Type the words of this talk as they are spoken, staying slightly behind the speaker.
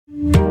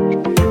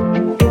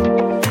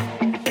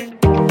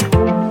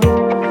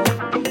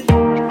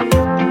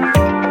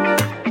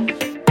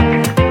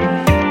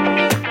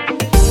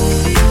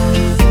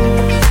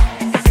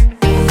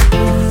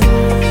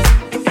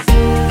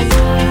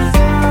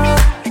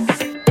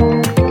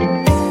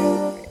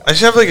I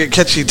should have like a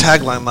catchy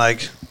tagline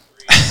like,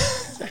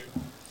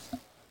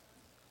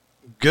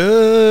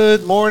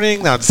 good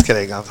morning. No, just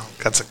kidding.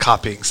 That's a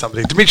copying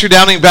somebody. Dimitri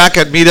Downing back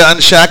at Mita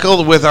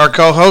Unshackled with our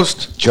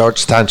co-host.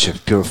 George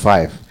Stanchev, Pure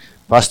 5.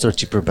 Faster,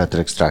 cheaper, better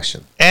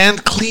extraction.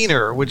 And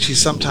cleaner, which he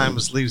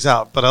sometimes leaves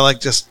out. But I like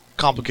just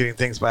complicating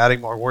things by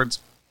adding more words.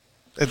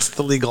 It's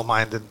the legal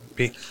mind in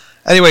me.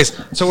 Anyways,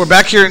 so we're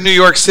back here in New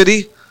York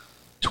City,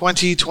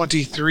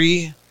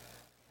 2023,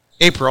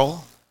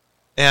 April.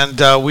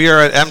 And we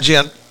are at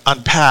MJ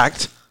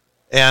Unpacked.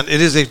 And it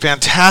is a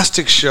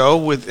fantastic show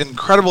with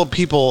incredible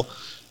people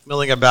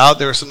milling about.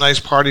 There were some nice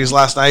parties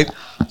last night,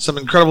 some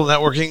incredible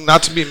networking,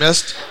 not to be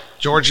missed.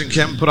 George and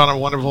Kim put on a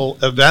wonderful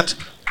event.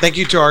 Thank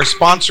you to our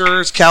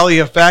sponsors, Cali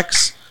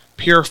Effects,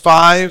 Pure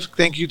 5.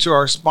 Thank you to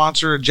our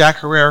sponsor, Jack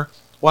Herrera,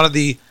 one of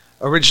the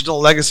original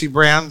legacy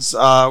brands.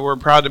 We're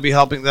proud to be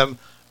helping them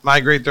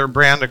migrate their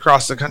brand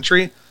across the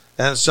country.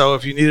 And so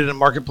if you need it in a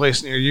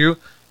marketplace near you,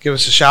 give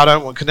us a shout out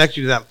and we'll connect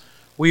you to them.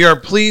 We are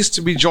pleased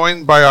to be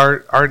joined by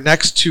our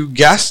next two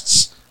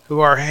guests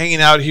who are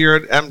hanging out here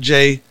at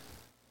MJ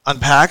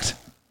Unpacked.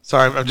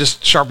 Sorry, I'm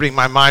just sharpening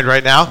my mind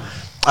right now.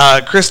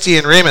 Christy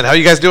and Raymond, how are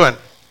you guys doing?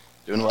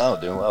 Doing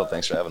well.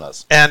 Thanks for having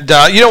us. And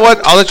you know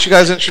what? I'll let you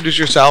guys introduce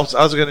yourselves.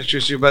 I was going to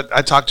introduce you, but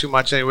I talk too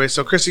much anyway.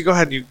 So, Christy, go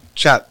ahead and you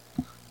chat.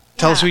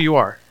 Tell us who you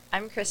are.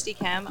 I'm Christy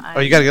Kim.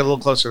 You got to get a little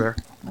closer there.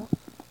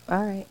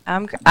 All right.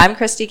 I'm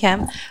Christy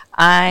Kim.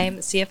 I'm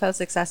CFO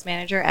Success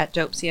Manager at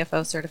Dope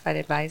CFO Certified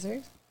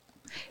Advisors.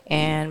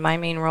 And my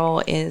main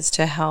role is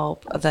to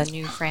help the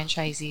new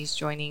franchisees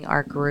joining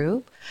our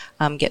group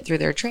get through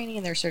their training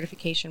and their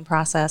certification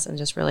process and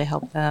just really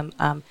help them,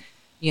 come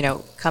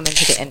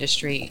into the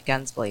industry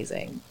guns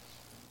blazing.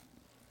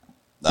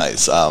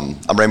 Nice. I'm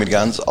Raymond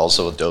Guns,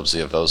 also a Dope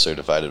CFO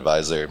Certified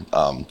Advisor.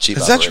 Chief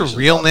Is that your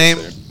real Officer. name?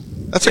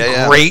 That's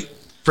a great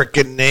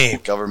freaking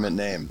name. Government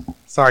name.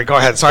 Sorry, go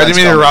ahead. Sorry, I didn't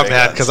mean to interrupt,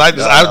 man, because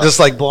I'm just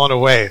like blown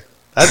away.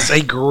 That's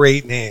a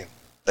great name.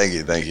 Thank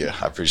you.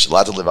 I appreciate it. A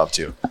lot to live up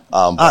to.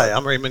 Hi,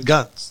 I'm Raymond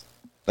Guns.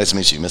 Nice to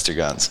meet you, Mr.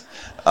 Guns.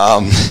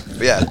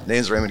 But yeah,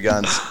 name's Raymond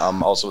Guns.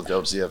 I'm also with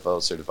Dope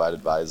CFO Certified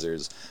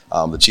Advisors,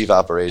 the Chief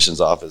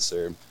Operations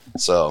Officer.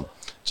 So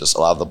just a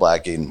lot of the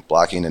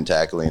blocking and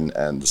tackling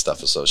and the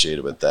stuff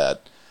associated with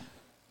that.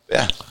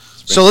 Yeah.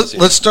 So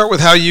let's start with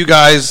how you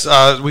guys.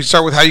 We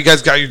start with how you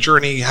guys got your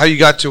journey, how you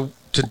got to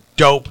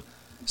Dope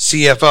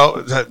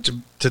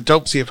CFO to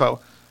Dope CFO.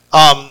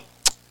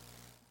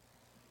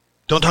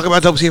 Don't talk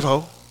about Dope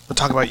CFO, but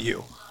talk about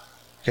you.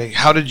 Okay,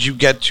 how did you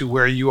get to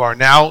where you are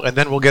now? And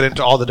then we'll get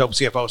into all the Dope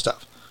CFO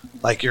stuff,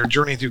 like your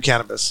journey through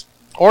cannabis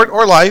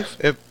or life,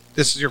 if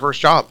this is your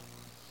first job.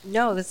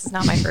 No, this is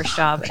not my first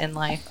job in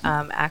life,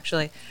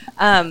 actually.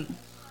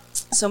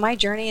 So my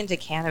journey into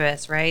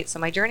cannabis, right? So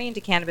my journey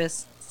into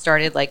cannabis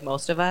started, like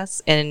most of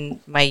us, in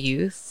my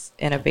youth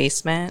in a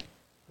basement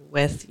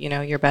with,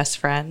 your best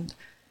friend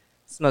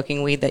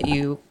smoking weed that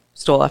you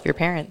stole off your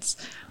parents.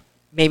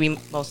 Maybe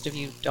most of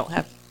you don't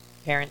have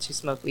parents who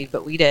smoke weed,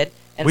 but we did.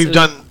 And We've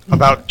done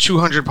about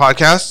 200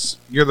 podcasts.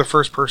 You're the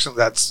first person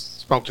that's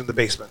smoked in the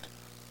basement.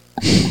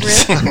 Really?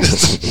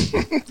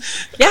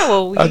 Yeah,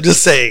 well, I'm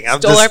just saying.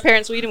 Stole our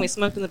parents' weed and we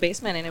smoked in the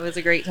basement, and it was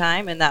a great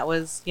time. And that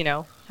was,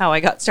 how I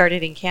got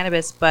started in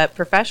cannabis. But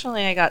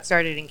professionally, I got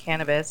started in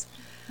cannabis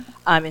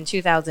in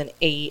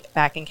 2008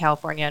 back in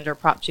California under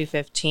Prop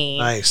 215.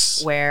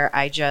 Nice. Where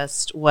I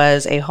just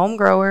was a home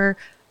grower,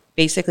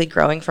 basically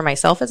growing for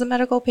myself as a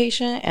medical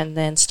patient, and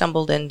then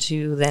stumbled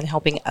into then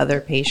helping other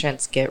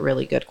patients get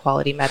really good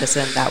quality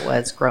medicine that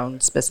was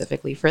grown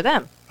specifically for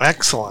them.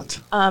 Excellent.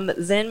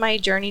 Then my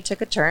journey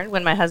took a turn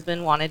when my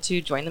husband wanted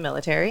to join the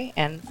military.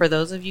 And for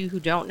those of you who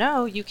don't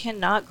know, you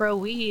cannot grow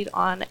weed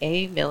on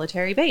a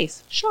military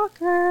base.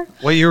 Shocker.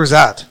 What year was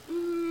that?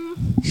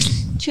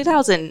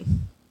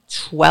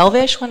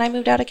 2012-ish when I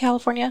moved out of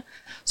California.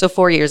 So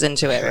 4 years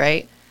into it,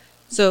 right?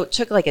 So it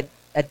took like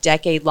a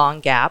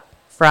decade-long gap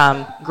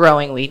from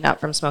growing weed, not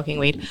from smoking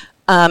weed.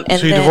 And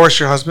so you divorced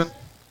your husband?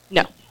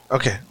 No.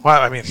 Okay.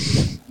 Well, I mean,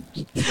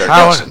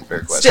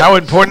 Fair question. how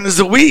important is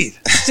the weed?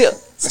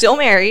 Still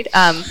married.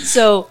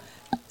 So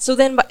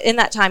then in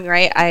that time,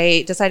 right,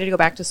 I decided to go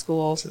back to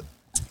school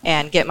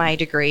and get my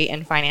degree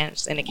in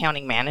finance and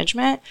accounting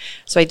management.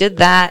 So I did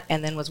that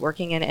and then was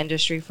working in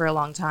industry for a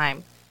long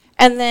time.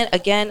 And then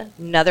again,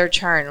 another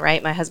turn,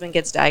 right? My husband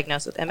gets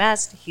diagnosed with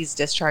MS. He's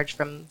discharged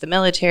from the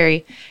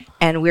military,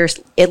 and we're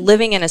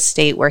living in a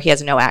state where he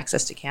has no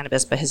access to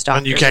cannabis, but his doctors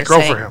and you can't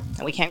grow for him.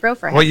 And we can't grow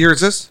for him. What year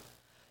is this?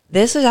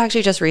 This is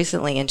actually just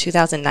recently, in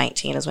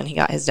 2019 is when he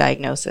got his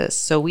diagnosis.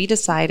 So we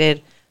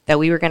decided that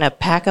we were going to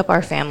pack up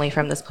our family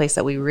from this place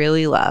that we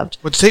really loved.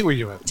 What state were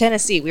you in?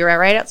 Tennessee. We were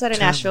right outside of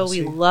Nashville.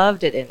 We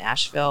loved it in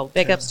Nashville.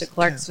 Big ups to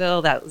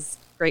Clarksville. That was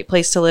a great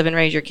place to live and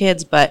raise your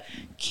kids, but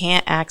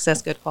can't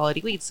access good quality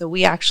weed. So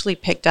we actually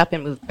picked up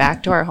and moved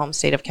back to our home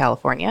state of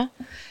California,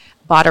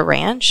 bought a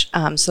ranch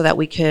so that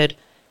we could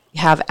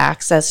have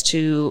access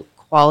to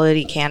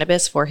quality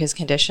cannabis for his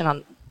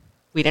condition.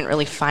 We didn't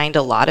really find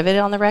a lot of it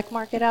on the rec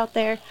market out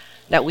there.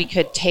 that we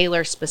could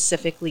tailor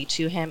specifically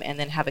to him and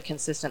then have a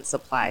consistent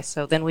supply.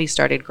 So then we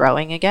started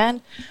growing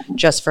again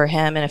just for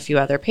him and a few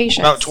other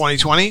patients. About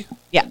 2020?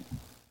 Yeah.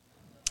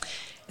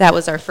 That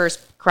was our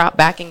first crop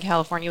back in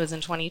California, was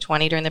in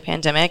 2020 during the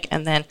pandemic.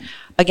 And then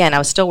again, I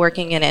was still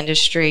working in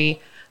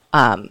industry.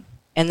 And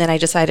then I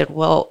decided,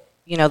 well,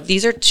 you know,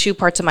 these are two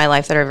parts of my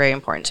life that are very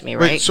important to me,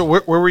 right? Wait, so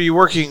where were you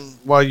working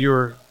while you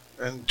were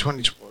in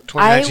 2019?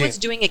 I was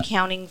doing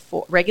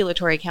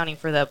regulatory accounting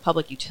for the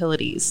public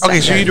utilities. Okay,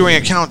 so sector. you're doing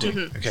accounting.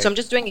 Mm-hmm. Okay. So I'm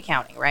just doing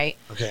accounting, right?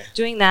 Okay.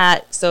 Doing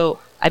that. So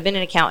I've been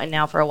an accountant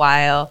now for a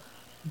while,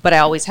 but I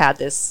always had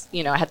this,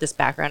 you know, I had this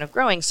background of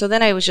growing. So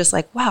then I was just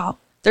like, wow,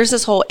 there's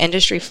this whole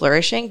industry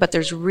flourishing, but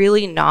there's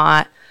really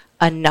not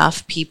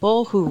enough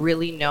people who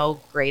really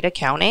know great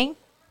accounting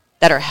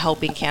that are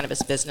helping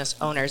cannabis business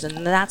owners.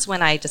 And that's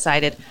when I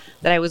decided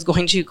that I was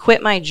going to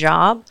quit my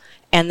job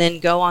and then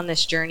go on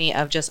this journey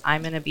of just,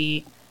 I'm going to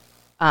be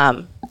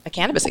a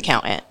cannabis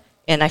accountant.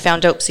 And I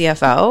found Dope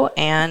CFO,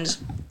 and,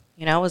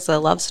 you know, it was a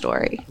love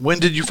story. When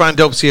did you find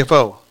Dope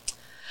CFO?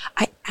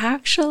 I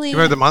actually... You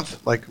remember the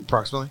month, like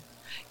approximately?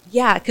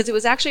 Yeah, because it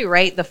was actually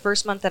right the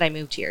first month that I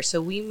moved here.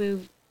 So we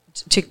moved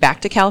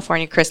back to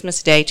California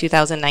Christmas Day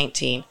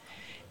 2019.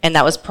 And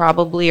that was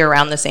probably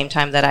around the same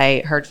time that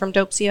I heard from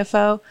Dope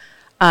CFO.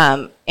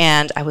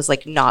 And I was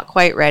like not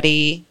quite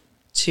ready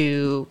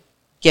to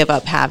give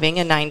up having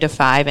a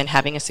 9-to-5 and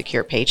having a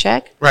secure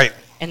paycheck. Right.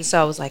 And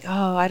so I was like,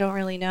 oh, I don't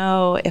really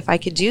know if I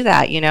could do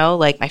that. You know,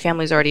 like my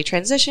family's already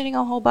transitioning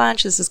a whole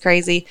bunch. This is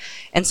crazy.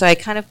 And so I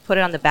kind of put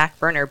it on the back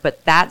burner.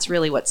 But that's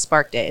really what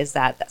sparked it, is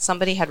that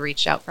somebody had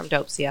reached out from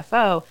Dope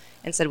CFO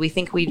and said, we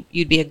think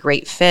you'd be a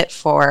great fit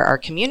for our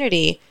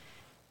community.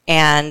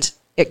 And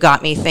it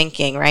got me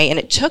thinking, right? And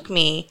it took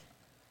me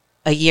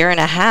a year and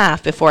a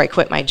half before I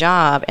quit my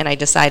job, and I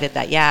decided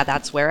that, yeah,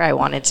 that's where I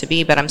wanted to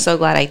be. But I'm so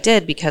glad I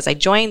did, because I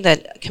joined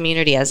the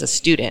community as a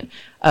student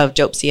of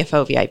Dope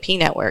CFO VIP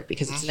Network,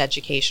 because it's an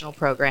educational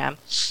program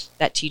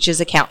that teaches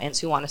accountants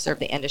who want to serve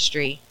the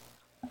industry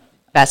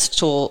best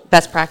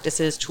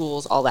practices,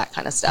 tools, all that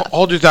kind of stuff.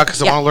 I'll do that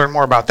because I want to learn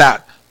more about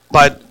that.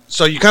 But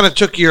so you kind of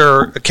took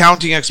your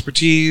accounting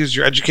expertise,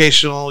 your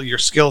educational, your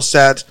skill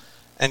set,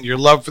 and your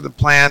love for the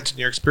plant and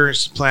your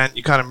experience with the plant,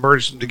 you kind of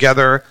merged them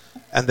together.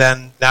 And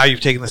then now you've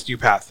taken this new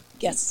path.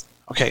 Yes.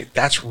 Okay,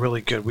 that's really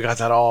good. We got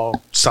that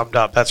all summed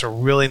up. That's a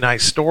really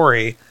nice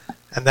story.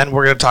 And then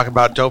we're going to talk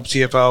about Dope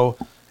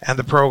CFO and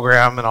the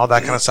program and all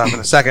that kind of stuff in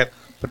a second.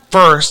 But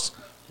first,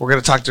 we're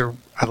going to talk to,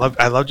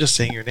 I love just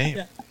saying your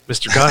name,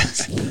 Mr.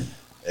 Guns.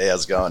 Hey,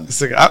 how's it going?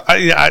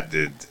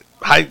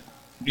 Hi,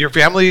 your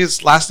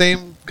family's last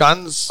name,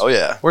 Guns? Oh,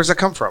 yeah. Where's that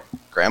come from?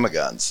 Grandma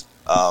Guns.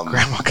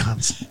 Grandma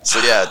Guns. So,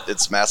 yeah,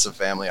 it's massive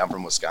family. I'm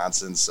from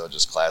Wisconsin, so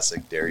just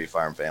classic dairy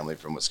farm family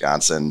from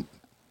Wisconsin.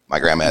 My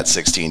grandma had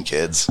 16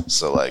 kids,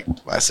 so, like,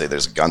 when I say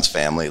there's a Guns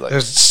family, like...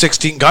 There's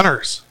 16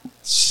 Gunners.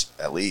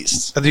 At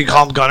least. And do you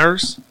call them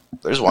Gunners?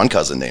 There's one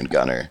cousin named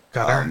Gunner.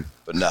 Gunner?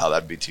 But no,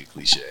 that'd be too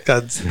cliche.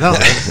 Guns. No.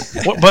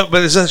 but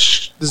is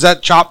that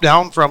chopped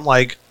down from,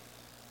 like...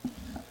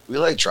 We,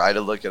 like, try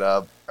to look it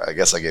up. I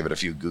guess I gave it a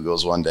few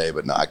Googles one day,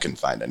 but no, I couldn't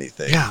find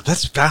anything. Yeah,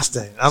 that's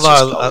fascinating. It's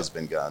just always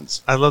been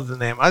Guns. I love the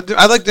name. I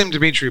like the name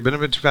Dimitri, but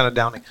I'm a bit fan of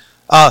Downing.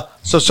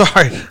 So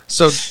sorry.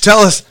 So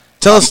tell us.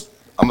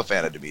 I'm a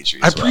fan of Dimitri.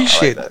 I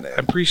appreciate that. I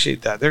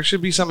appreciate that. There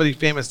should be somebody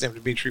famous named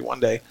Dimitri one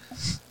day.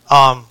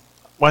 Well,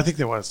 I think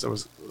there was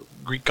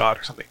a Greek god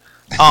or something.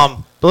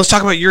 But let's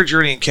talk about your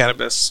journey in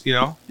cannabis. You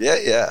know?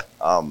 Yeah.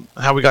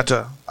 How we got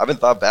to. I haven't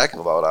thought back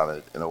about on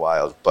it in a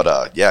while,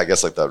 but yeah, I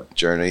guess like the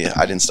journey.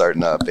 I didn't start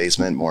in a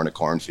basement, more in a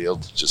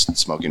cornfield, just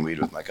smoking weed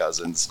with my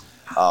cousins.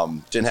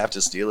 Didn't have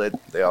to steal it;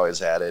 they always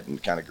had it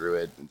and kind of grew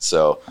it. And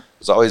so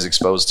was always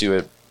exposed to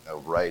it,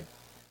 right,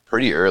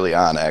 pretty early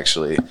on.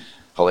 Actually,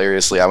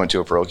 hilariously, I went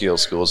to a parochial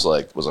school, so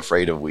like was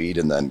afraid of weed,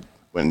 and then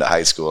went into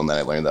high school, and then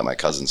I learned that my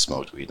cousin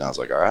smoked weed, and I was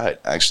like, all right,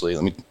 actually,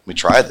 let me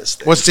try this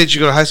thing. What state did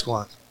you go to high school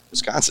on?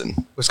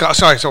 Wisconsin.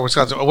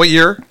 Wisconsin. What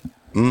year?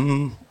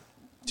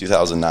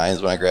 2009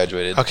 is when I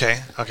graduated. Okay,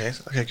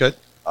 good.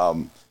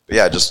 But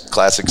yeah, just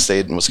classic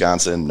state in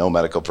Wisconsin, no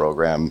medical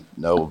program,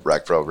 no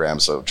rec program.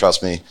 So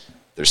trust me,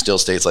 there's still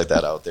states like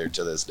that out there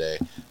to this day.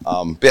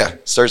 But yeah,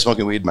 started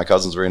smoking weed. My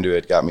cousins were into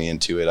it, got me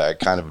into it. I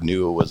kind of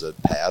knew it was a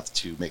path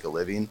to make a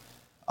living.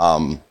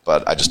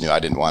 But I just knew I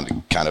didn't want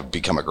to kind of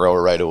become a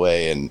grower right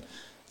away and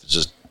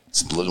just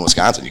live in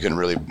Wisconsin.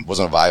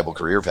 Wasn't a viable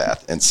career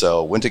path. And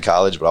so went to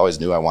college, but always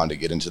knew I wanted to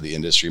get into the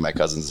industry. My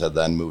cousins had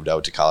then moved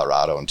out to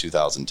Colorado in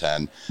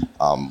 2010.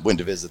 Went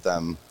to visit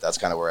them. That's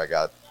kind of where I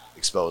got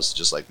exposed to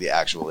just like the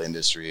actual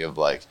industry of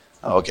like,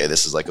 oh, okay,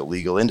 this is like a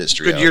legal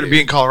industry. Good year to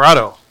be in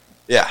Colorado.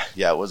 Yeah,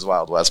 it was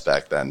Wild West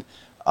back then.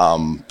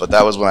 But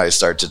that was when I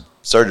started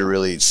to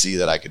really see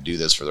that I could do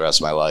this for the rest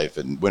of my life,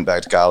 and went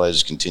back to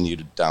college,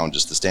 continued down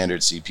just the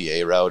standard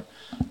CPA route.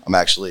 I'm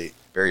actually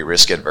very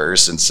risk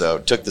adverse, and so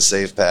took the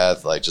safe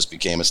path, like just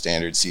became a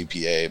standard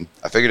CPA.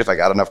 I figured if I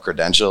got enough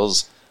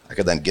credentials, I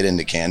could then get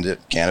into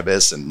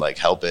cannabis and like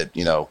help it,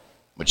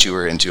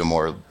 mature into a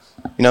more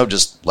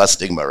just less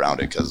stigma around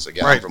it. Because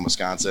again, Right. I'm from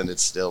Wisconsin.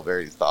 It's still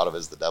very thought of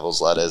as the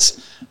devil's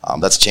lettuce.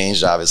 That's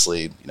changed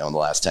obviously, in the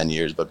last 10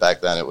 years, but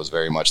back then it was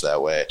very much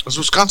that way. Does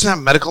Wisconsin have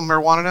medical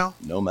marijuana now?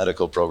 No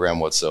medical program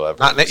whatsoever.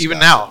 Not in even Wisconsin.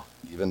 now.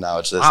 Even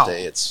now, to this Wow.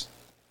 day, it's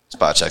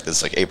spot check.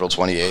 This like April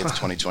 28th,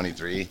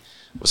 2023.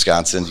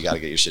 Wisconsin, you got to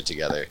get your shit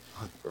together.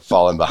 We're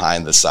falling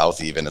behind the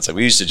South even. It's like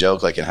we used to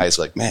joke like in high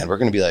school, like, man, we're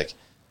going to be like,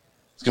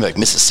 it's going to be like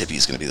Mississippi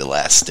is going to be the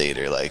last state,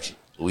 or like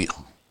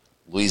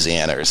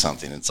Louisiana or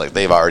something. It's like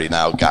they've already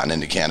now gotten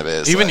into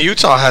cannabis. Even like,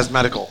 Utah has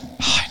medical.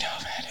 I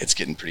know, man. It's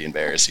getting pretty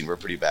embarrassing. We're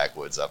pretty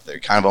backwoods up there.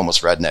 Kind of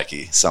almost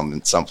rednecky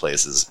some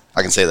places.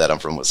 I can say that I'm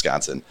from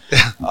Wisconsin.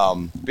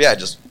 But yeah,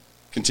 just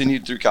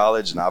continued through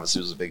college and obviously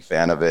was a big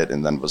fan of it,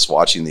 and then was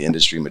watching the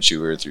industry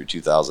mature through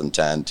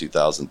 2010,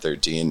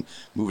 2013.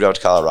 Moved out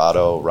to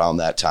Colorado around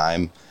that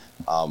time.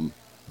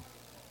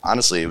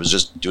 Honestly, it was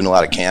just doing a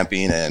lot of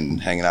camping and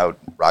hanging out,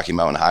 Rocky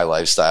Mountain high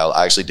lifestyle.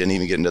 I actually didn't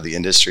even get into the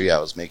industry. I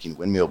was making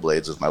windmill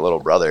blades with my little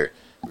brother.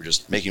 We were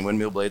just making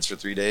windmill blades for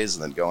 3 days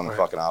and then going and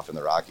fucking off in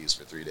the Rockies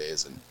for 3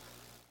 days, and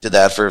did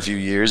that for a few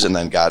years, and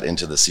then got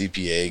into the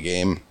CPA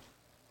game,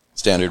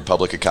 standard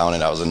public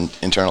accountant. I was an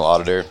internal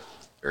auditor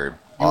or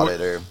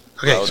auditor.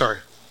 Okay, Well, sorry.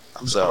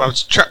 So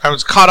I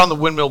was caught on the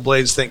windmill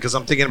blades thing because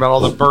I'm thinking about all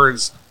the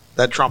birds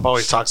that Trump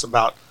always talks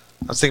about.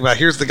 I was thinking about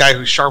here's the guy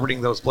who's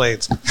sharpening those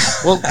blades.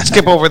 We'll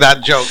skip over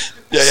that joke.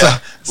 yeah. So,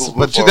 We'll but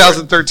move forward.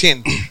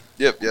 2013.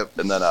 Yep.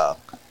 And then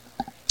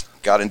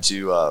got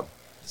into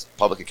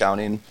public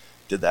accounting.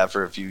 Did that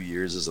for a few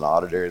years as an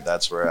auditor.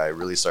 That's where I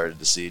really started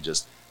to see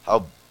just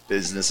how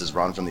business is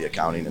run from the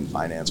accounting and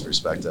finance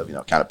perspective.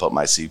 Kind of put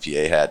my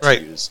CPA hat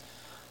to use.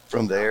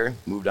 From there,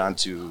 moved on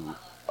to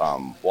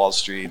Wall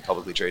Street,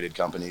 publicly traded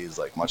companies,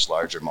 like much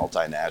larger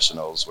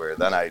multinationals, where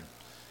then I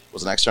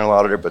was an external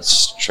auditor, but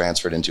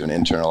transferred into an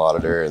internal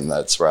auditor, and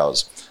that's where I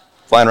was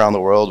flying around the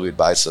world. We'd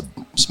buy some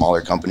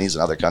smaller companies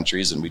in other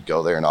countries, and we'd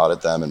go there and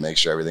audit them and make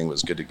sure everything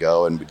was good to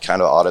go, and we'd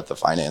kind of audit the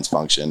finance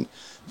function,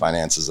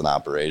 finances and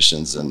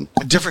operations, and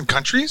In different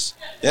countries?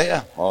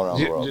 all around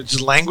the world.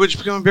 Does language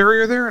become a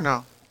barrier there or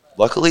no?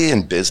 Luckily,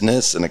 in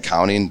business and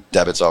accounting,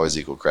 debits always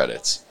equal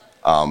credits.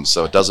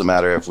 So it doesn't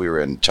matter if we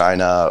were in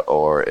China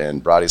or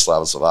in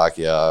Bratislava,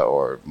 Slovakia,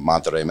 or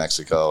Monterrey,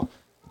 Mexico.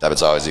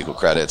 Debits always equal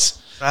credits.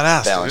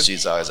 Badass, Balance dude.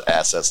 sheets always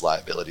assets,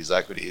 liabilities,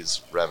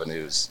 equities,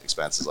 revenues,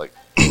 expenses. Like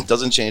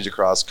doesn't change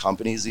across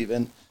companies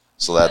even.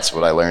 So that's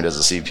what I learned as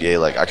a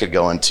CPA. Like I could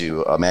go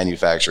into a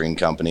manufacturing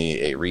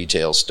company, a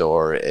retail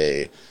store,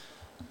 a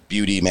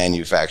beauty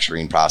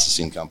manufacturing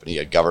processing company,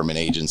 a government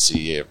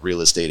agency, a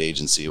real estate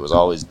agency. It was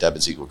always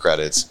debits equal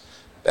credits,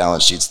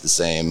 balance sheets the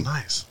same.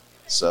 Nice.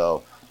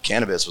 So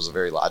cannabis was a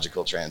very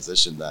logical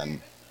transition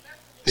then.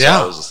 So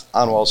Yeah. I was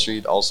on Wall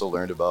Street, also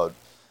learned about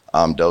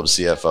Dope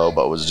CFO,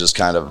 but was just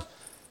kind of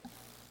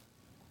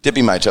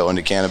dipping my toe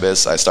into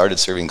cannabis. I started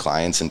serving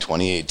clients in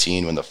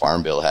 2018 when the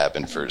Farm Bill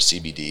happened for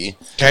CBD.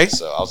 Okay.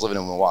 So I was living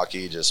in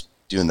Milwaukee, just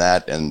doing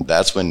that, and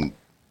that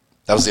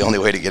was the only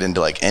way to get into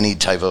like any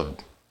type of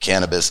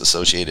cannabis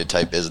associated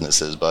type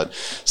businesses. But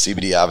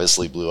CBD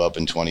obviously blew up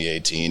in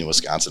 2018, and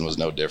Wisconsin was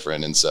no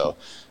different, and so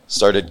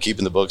started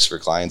keeping the books for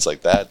clients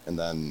like that, and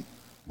then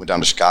went down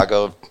to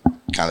Chicago,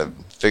 kind of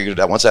figured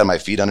it out. Once I had my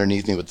feet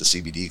underneath me with the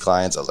CBD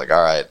clients, I was like,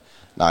 all right,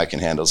 now I can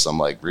handle some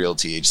like real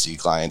THC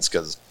clients,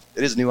 because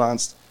it is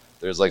nuanced.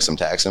 There's like some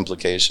tax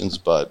implications,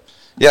 but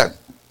yeah,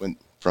 went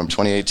from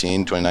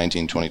 2018,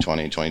 2019,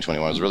 2020,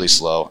 2021. It was really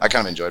slow. I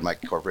kind of enjoyed my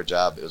corporate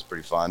job. It was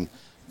pretty fun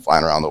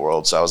flying around the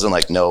world. So I was in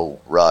like no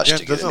rush Yeah,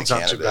 to get that into doesn't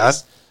sound too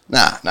cannabis.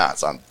 Nah.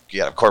 It's on. You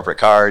got a corporate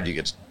card. You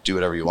get to do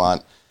whatever you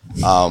want.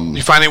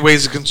 You finding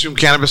ways to consume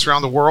cannabis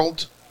around the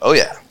world? Oh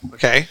yeah.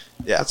 Okay.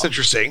 Yeah. That's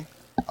interesting.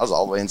 I was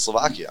all the way in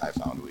Slovakia. I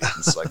found weed.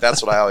 It's like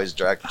that's what I always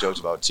joked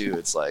about too.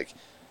 It's like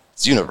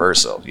it's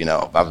universal.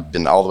 I've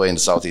been all the way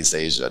into Southeast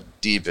Asia,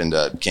 deep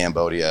into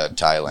Cambodia,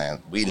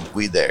 Thailand.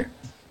 Weed there.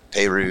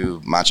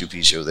 Peru, Machu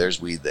Picchu.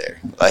 There's weed there.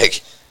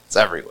 Like it's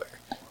everywhere.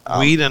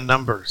 Weed and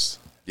numbers.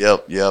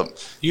 Yep.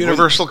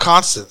 Universal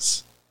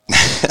constants.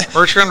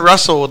 Bertrand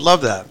Russell would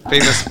love that.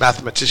 Famous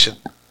mathematician.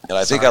 And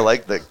I think I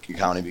like the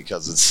accounting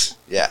because it's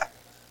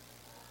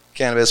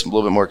cannabis, a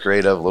little bit more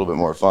creative, a little bit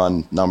more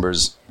fun.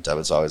 Numbers,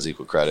 debits always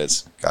equal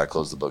credits. Got to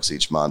close the books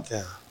each month.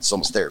 Yeah. It's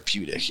almost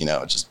therapeutic,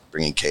 just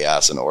bringing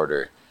chaos and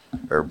order,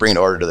 or bringing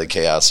order to the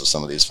chaos of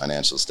some of these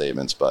financial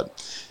statements.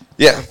 But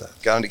yeah,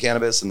 got into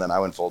cannabis, and then I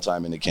went full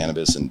time into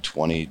cannabis in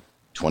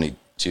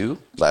 2022.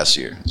 Last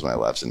year is when I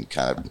left, and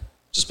kind of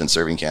just been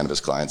serving cannabis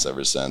clients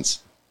ever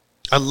since.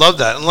 I love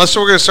that. Unless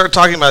we're going to start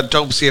talking about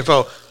Dope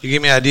CFO, you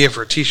gave me an idea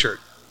for a T-shirt.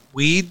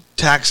 Weed,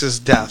 taxes,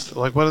 death.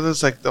 Like, what are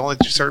those? Like, the only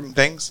two certain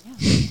things?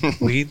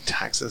 Weed,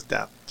 taxes,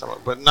 death.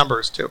 But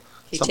numbers, too.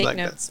 Hey, Something take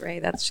like notes, Ray.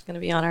 That's going to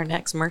be on our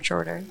next merch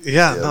order. that.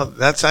 Yeah, Yep. no,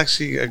 that's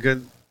actually a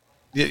good...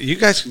 You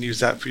guys can use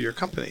that for your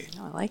company.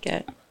 Oh, I like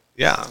it.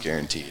 Yeah,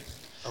 Guaranteed.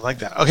 I like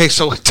that. Okay,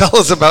 so tell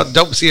us about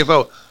Dope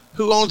CFO.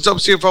 Who owns Dope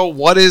CFO?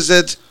 What is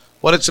it?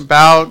 What it's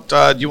about?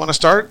 Do you want to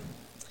start?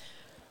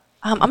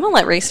 I'm gonna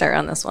let Ray start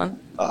on this one.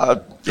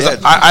 Yeah,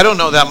 I don't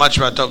know that much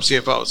about Dope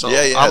CFO, so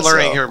Yeah, I'm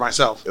learning so- here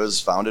myself. it was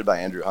founded by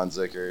Andrew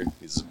Hunziker.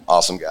 He's an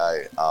awesome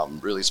guy,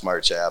 really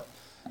smart chap,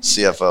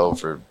 CFO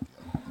for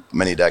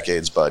many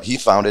decades. But he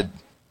founded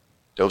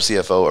Dope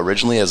CFO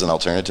originally as an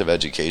alternative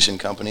education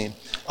company.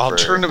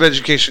 Alternative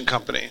education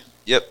company.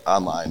 Yep,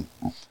 online.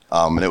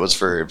 And it was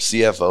for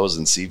CFOs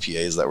and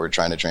CPAs that were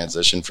trying to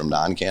transition from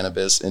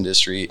non-cannabis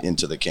industry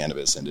into the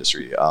cannabis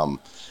industry.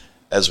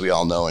 As we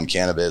all know, in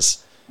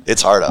cannabis,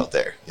 it's hard out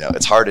there.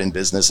 It's hard in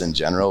business in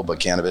general, but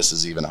cannabis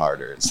is even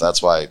harder. So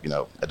that's why, at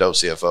Dope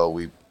CFO,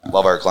 we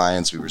love our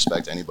clients. We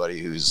respect anybody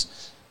who's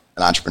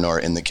an entrepreneur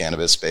in the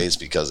cannabis space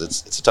because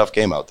it's a tough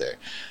game out there.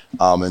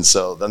 And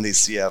so then these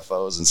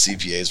CFOs and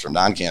CPAs from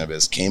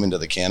non-cannabis came into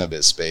the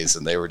cannabis space,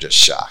 and they were just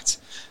shocked.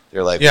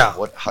 They're like, Yeah.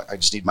 "What? I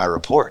just need my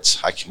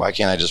reports. Why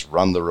can't I just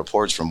run the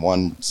reports from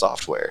one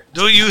software?"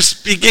 Do you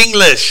speak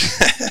English?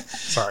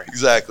 Sorry.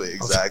 Exactly.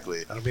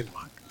 I don't mean to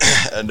mock.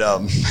 And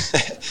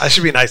I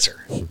should be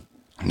nicer.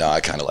 no,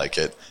 I kind of like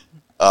it.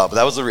 But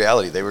that was the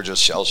reality. They were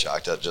just shell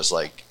shocked at just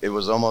like, it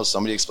was almost,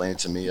 somebody explained it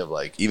to me of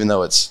like, even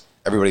though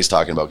everybody's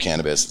talking about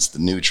cannabis, it's the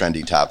new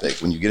trendy topic.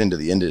 When you get into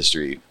the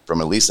industry,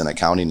 from at least an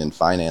accounting and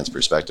finance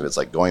perspective, it's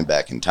like going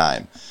back in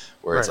time,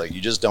 where it's Right. like you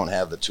just don't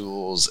have the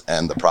tools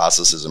and the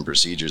processes and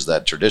procedures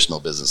that traditional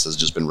business has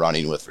just been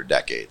running with for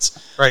decades.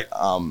 Right.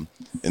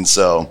 And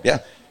so, yeah,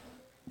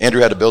 Andrew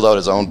had to build out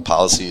his own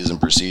policies and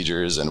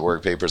procedures and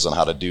work papers on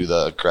how to do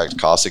the correct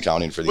cost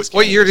accounting for these.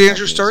 What year did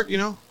Andrew companies. start, you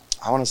know?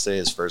 I want to say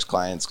his first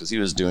clients, because he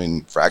was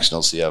doing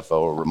fractional CFO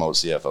or remote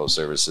CFO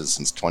services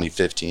since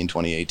 2015,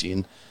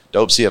 2018.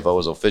 Dope CFO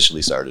was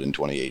officially started in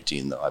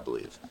 2018, though, I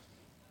believe.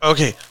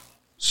 Okay.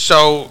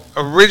 So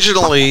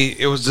originally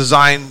it was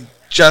designed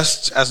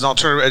just as an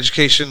alternative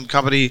education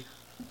company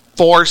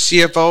for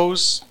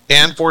CFOs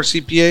and for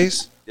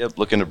CPAs. Yep,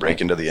 looking to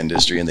break into the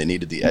industry, and they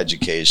needed the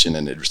education,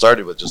 and it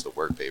started with just the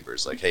work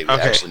papers. Like, hey, we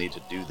Okay. actually need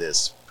to do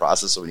this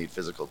process, so we need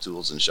physical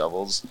tools and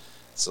shovels.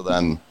 So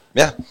then,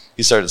 yeah,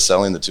 he started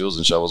selling the tools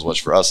and shovels,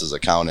 which for us as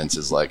accountants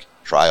is like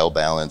trial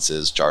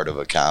balances, chart of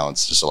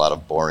accounts, just a lot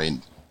of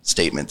boring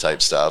statement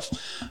type stuff,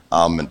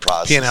 and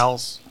process.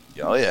 P&Ls.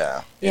 Oh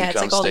yeah, Yeah, it's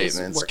income like all these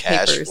statements, work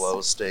cash papers. flow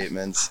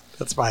statements.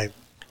 That's my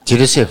Did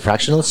you say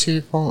fractional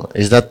CFO?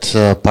 Is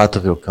that part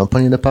of your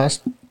company in the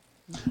past?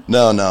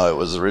 No, it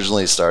was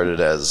originally started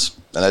as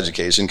an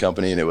education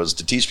company, and it was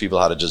to teach people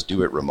how to just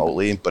do it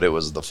remotely, but it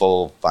was the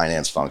full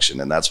finance function,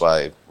 and that's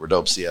why we're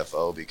Dope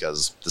CFO,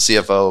 because the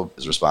CFO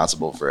is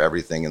responsible for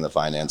everything in the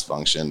finance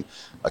function,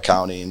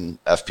 accounting,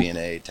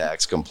 FP&A,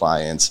 tax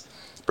compliance,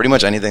 pretty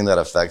much anything that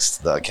affects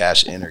the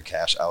cash in or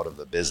cash out of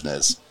the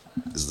business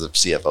is the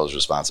CFO's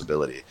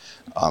responsibility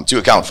to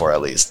account for,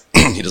 at least.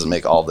 He doesn't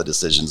make all the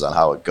decisions on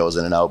how it goes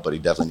in and out, but he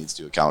definitely needs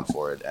to account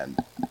for it and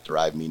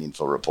derive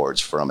meaningful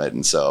reports from it.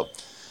 And so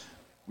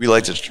we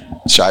like to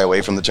shy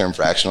away from the term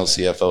fractional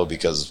CFO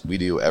because we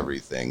do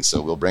everything.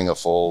 So we'll bring a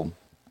full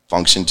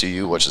function to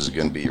you, which is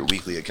going to be your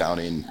weekly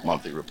accounting,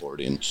 monthly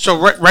reporting. So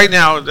right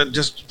now,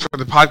 just for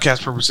the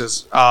podcast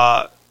purposes,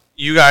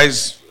 you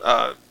guys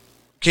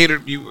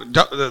catered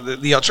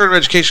the alternative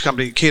education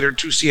company catered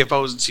to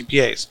CFOs and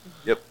CPAs.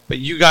 Yep. But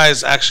you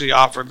guys actually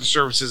offer the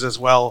services as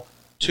well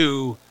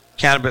to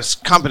cannabis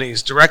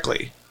companies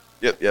directly.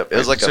 Yep. It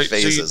was like So- a so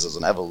you- phases, it was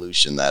an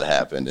evolution that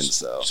happened, and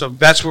so So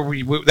that's where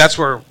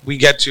we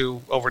get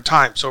to over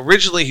time. So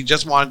originally he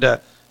just wanted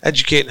to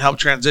educate and help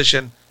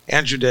transition,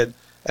 Andrew did,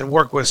 and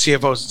work with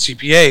CFOs and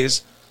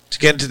CPAs to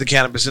get into the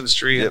cannabis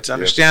industry and Yep, to yep.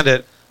 understand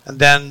it. And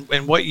then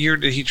in what year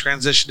did he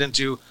transition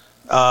into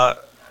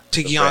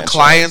taking The on franchise.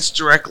 clients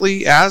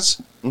directly as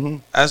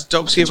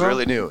Dope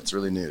CFO? It's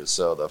really new.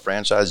 So the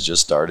franchise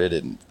just started,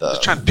 and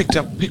Just trying to pick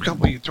up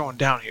what you're throwing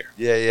down here.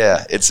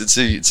 Yeah. It's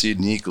a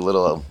unique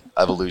little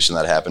evolution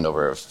that happened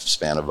over a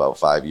span of about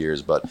 5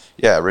 years. But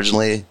yeah,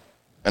 originally,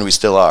 and we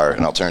still are,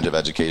 an alternative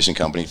education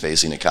company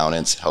facing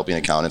accountants, helping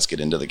accountants get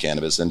into the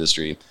cannabis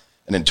industry.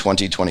 And in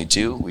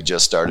 2022, we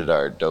just started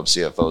our Dope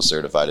CFO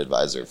Certified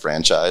Advisor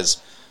franchise,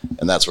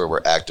 and that's where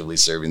we're actively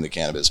serving the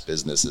cannabis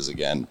businesses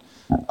again.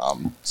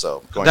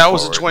 So going That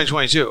was in forward-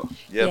 2022.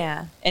 Yep.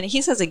 Yeah. And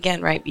he says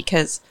again, right,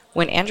 because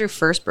when Andrew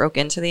first broke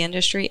into the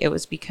industry, it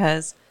was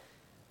because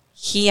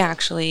he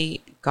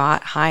actually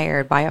got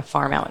hired by a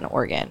farm out in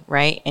Oregon,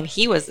 right? And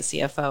he was the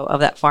CFO of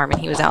that farm,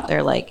 and he was out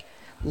there like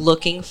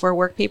looking for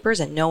work papers,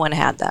 and no one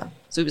had them.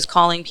 So he was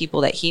calling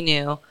people that he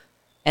knew,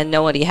 and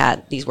nobody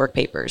had these work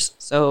papers.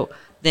 So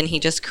then he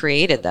just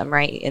created them,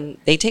 right? And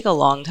they take a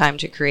long time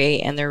to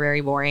create, and they're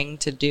very boring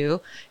to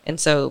do. And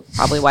so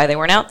probably why they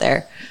weren't out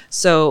there.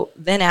 So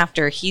then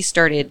after he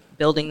started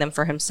building them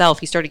for himself,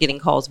 he started getting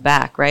calls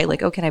back, right?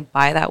 Like, oh, can I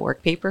buy that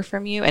work paper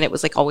from you? And it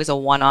was like always a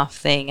one-off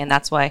thing. And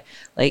that's why,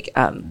 like,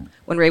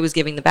 when Ray was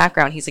giving the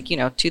background, he's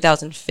like,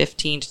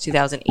 2015 to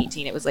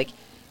 2018, it was like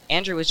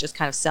Andrew was just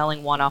kind of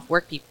selling one-off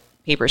work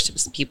papers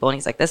to people. And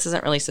he's like, this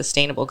isn't really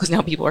sustainable because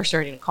now people are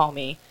starting to call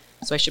me.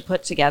 So I should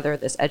put together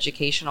this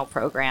educational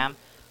program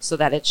so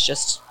that it's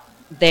just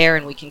there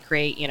and we can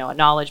create, a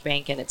knowledge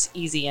bank and it's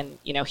easy and,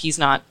 he's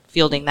not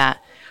fielding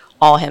that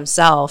all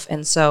himself.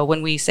 And so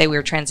when we say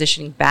we're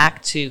transitioning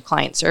back to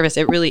client service,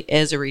 it really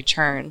is a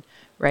return,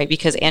 right?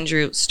 Because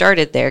Andrew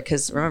started there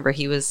because remember,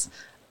 he was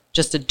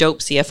just a dope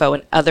CFO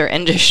in other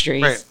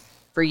industries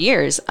for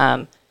years.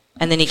 And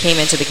then he came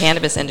into the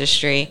cannabis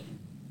industry.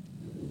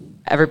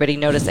 Everybody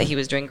noticed that he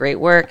was doing great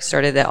work,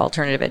 started the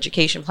alternative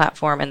education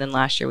platform, and then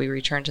last year we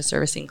returned to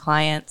servicing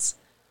clients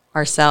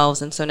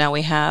ourselves. And so now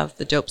we have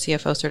the Dope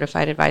CFO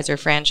Certified Advisor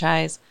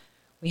franchise.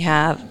 We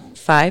have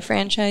 5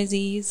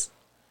 franchisees,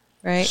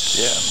 right?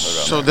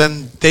 Yeah. So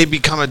then they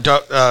become a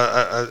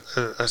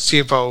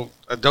CFO,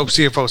 a Dope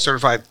CFO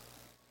certified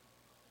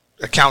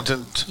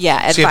accountant.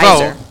 Yeah,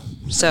 advisor.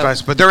 CFO, So,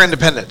 advisor, but they're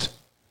independent.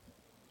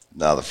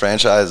 No, the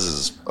franchise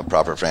is a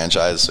proper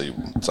franchise, so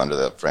it's under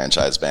the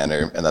franchise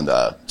banner, and then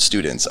the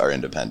students are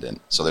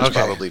independent. So there's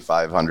probably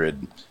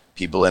 500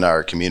 people in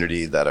our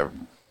community that are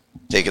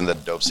taking the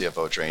Dope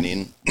CFO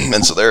training,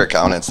 and so they're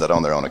accountants that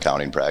own their own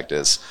accounting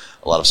practice.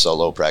 A lot of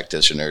solo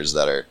practitioners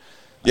that are,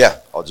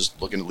 all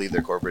just looking to leave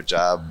their corporate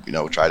job,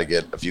 try to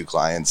get a few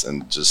clients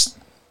and just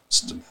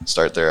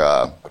start their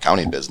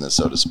accounting business,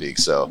 so to speak.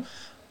 So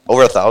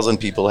over 1,000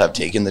 people have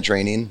taken the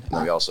training, and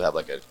then we also have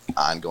like an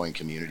ongoing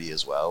community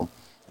as well.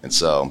 And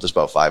so there's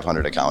about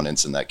 500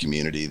 accountants in that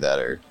community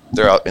they're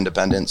out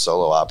independent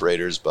solo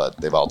operators, but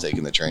they've all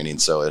taken the training.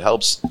 So it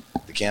helps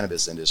the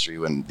cannabis industry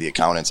when the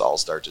accountants all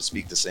start to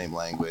speak the same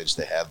language,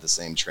 they have the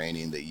same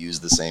training, they use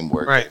the same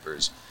work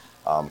papers.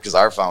 Because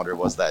our founder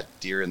was that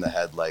deer in the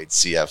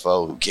headlights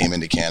CFO who came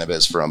into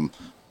cannabis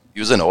he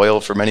was in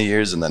oil for many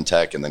years and then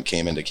tech and then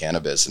came into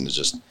cannabis and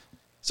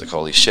it's like,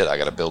 holy shit, I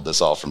got to build this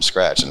all from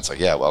scratch. And it's like,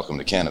 welcome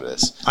to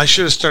cannabis. I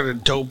should have started a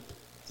Dope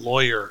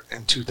Lawyer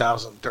in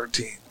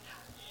 2013.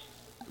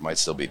 Might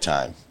still be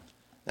time.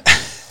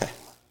 Damn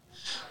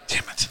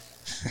it!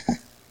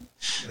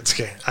 It's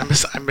okay. I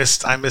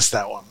missed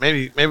that one.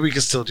 Maybe we can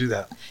still do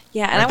that.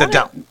 Yeah, and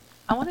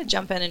I want to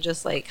jump in and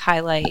just like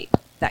highlight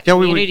that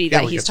community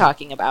that he's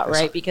talking about,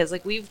 right? Because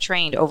like we've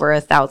trained over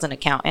 1,000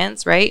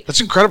 accountants, right?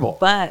 That's incredible.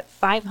 But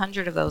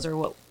 500 of those are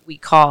what we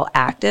call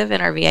active in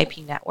our VIP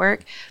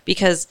network.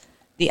 Because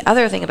the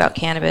other thing about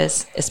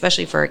cannabis,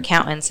 especially for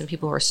accountants and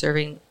people who are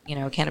serving,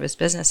 cannabis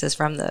businesses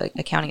from the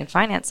accounting and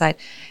finance side,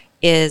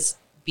 is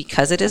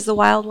because it is the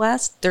Wild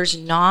West,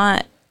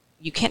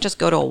 you can't just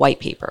go to a white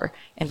paper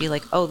and be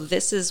like, oh,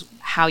 this is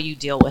how you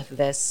deal with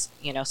this,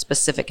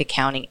 specific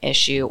accounting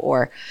issue,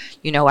 or,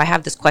 I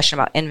have this question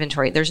about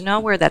inventory. There's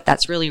nowhere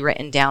that's really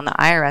written down. The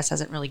IRS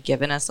hasn't really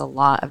given us a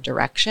lot of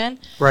direction.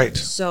 Right.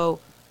 So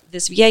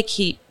this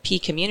VIP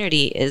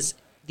community is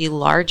the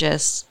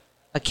largest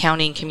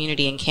accounting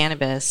community in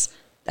cannabis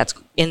that's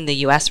in the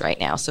U.S. right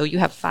now. So you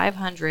have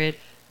 500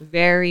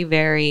 very,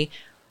 very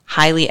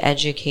highly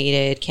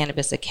educated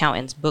cannabis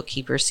accountants,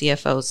 bookkeepers,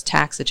 CFOs,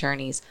 tax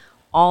attorneys,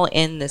 all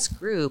in this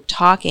group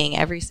talking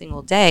every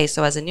single day.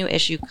 So as a new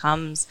issue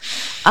comes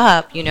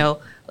up,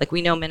 like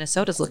we know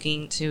Minnesota's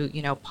looking to,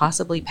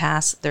 possibly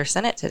pass their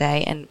Senate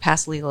today and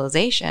pass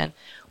legalization.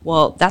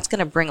 Well, that's going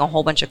to bring a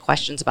whole bunch of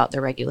questions about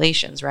their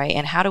regulations, right?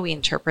 And how do we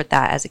interpret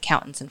that as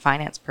accountants and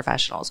finance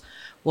professionals?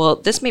 Well,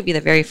 this may be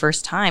the very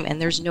first time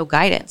and there's no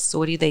guidance.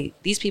 So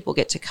these people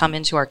get to come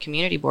into our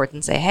community board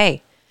and say,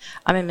 hey,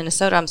 I'm in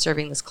Minnesota, I'm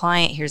serving this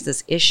client, here's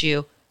this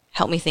issue,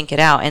 help me think it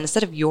out. And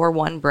instead of your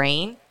one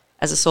brain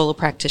as a solo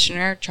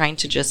practitioner trying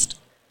to just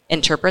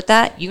interpret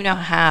that, you now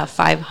have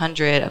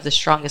 500 of the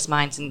strongest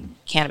minds in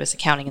cannabis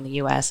accounting in the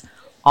U.S.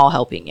 all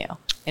helping you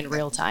in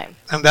real time.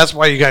 And that's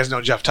why you guys know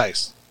Jeff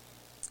Tice.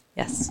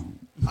 Yes.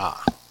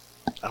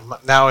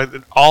 Now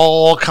it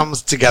all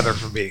comes together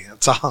for me.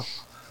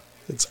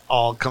 It's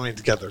all coming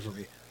together for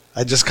me.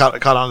 I just caught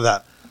on to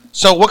that.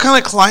 So what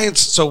kind of clients,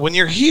 so when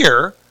you're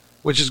here,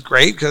 which is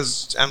great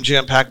because MG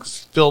Unpacked is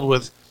filled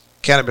with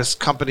cannabis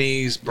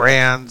companies,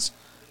 brands,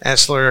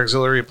 ancillary,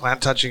 auxiliary,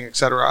 plant touching,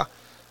 etc.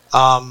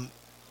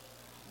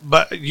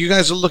 But you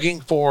guys are looking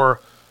for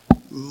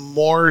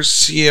more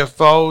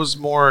CFOs,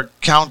 more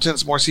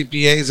accountants, more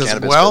CPAs as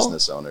Cannabis well?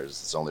 Business owners.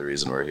 It's the only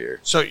reason we're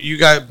here. So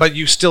but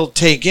you still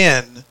take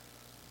in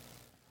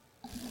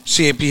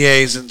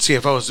CPAs and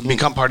CFOs to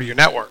become part of your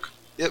network.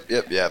 Yep.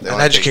 Yeah, they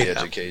want to take the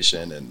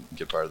education and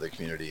get part of the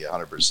community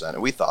 100%.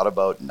 And we thought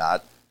about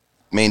not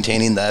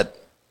maintaining that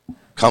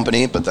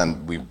company, but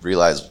then we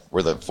realized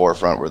we're the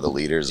forefront, we're the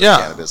leaders of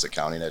cannabis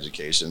accounting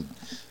education.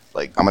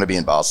 Like I'm going to be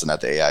in Boston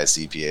at the AI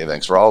CPA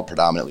event. We're all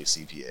predominantly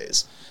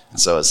CPAs. And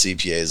so as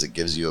CPAs, it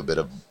gives you a bit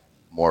of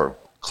more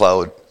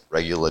cloud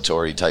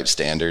regulatory type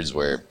standards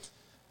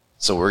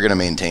so we're going to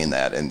maintain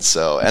that. And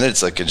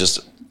it's like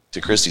just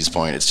to Christy's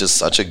point, it's just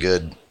such a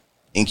good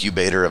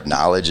incubator of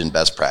knowledge and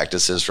best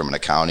practices from an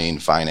accounting,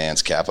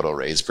 finance, capital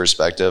raise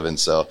perspective. And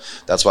so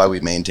that's why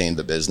we maintained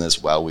the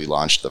business while we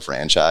launched the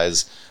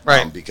franchise.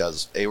 Right.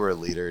 Because we're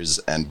leaders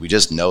and we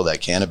just know that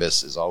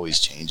cannabis is always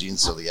changing.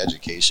 So the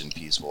education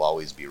piece will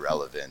always be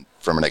relevant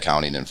from an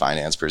accounting and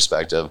finance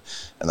perspective.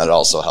 And that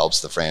also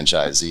helps the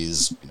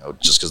franchisees,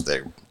 just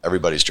because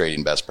everybody's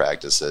trading best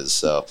practices.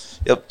 So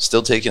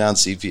still taking on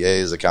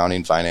CPAs,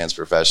 accounting, finance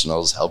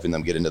professionals, helping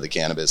them get into the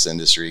cannabis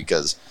industry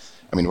because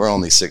I mean, we're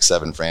only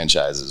 6-7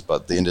 franchises,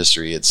 but the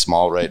industry, it's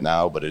small right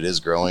now, but it is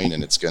growing,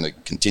 and it's going to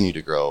continue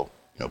to grow,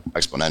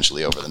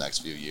 exponentially over the next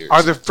few years.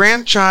 Are the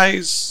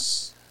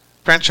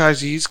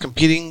franchisees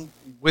competing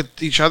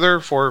with each other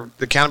for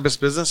the cannabis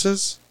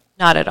businesses?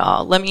 Not at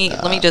all. Let me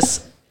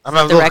just I'm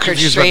set a the little record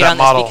confused straight about on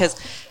that model. this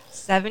because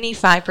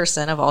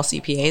 75% of all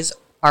CPAs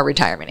are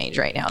retirement age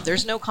right now.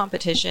 There's no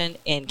competition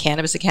in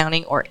cannabis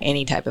accounting or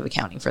any type of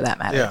accounting for that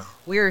matter. Yeah.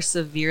 We are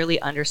severely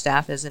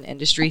understaffed as an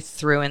industry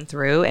through and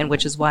through, and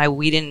which is why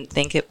we didn't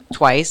think it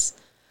twice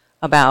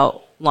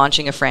about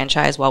launching a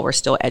franchise while we're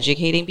still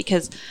educating,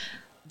 because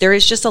there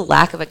is just a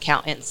lack of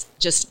accountants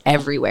just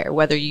everywhere,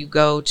 whether you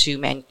go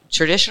to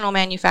traditional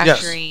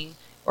manufacturing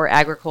or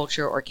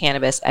agriculture or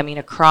cannabis. I mean,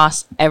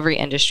 across every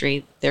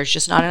industry, there's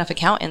just not enough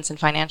accountants and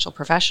financial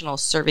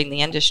professionals serving the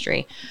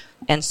industry.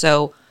 And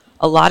so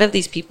a lot of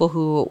these people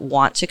who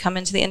want to come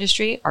into the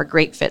industry are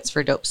great fits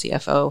for Dope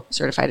CFO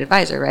certified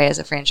advisor, right, as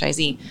a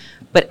franchisee.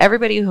 But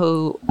everybody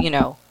who,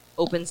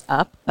 opens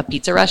up a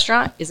pizza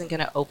restaurant isn't going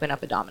to open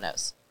up a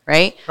Domino's,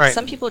 right? Right.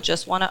 Some people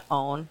just want to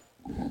own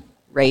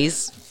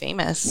Ray's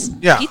famous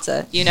Yeah.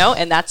 pizza,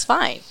 and that's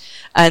fine.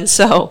 And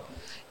so,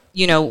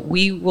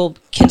 we will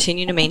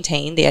continue to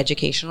maintain the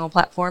educational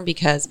platform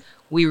because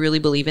we really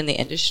believe in the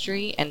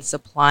industry and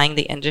supplying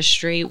the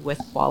industry with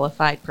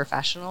qualified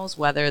professionals,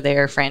 whether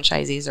they're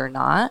franchisees or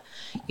not,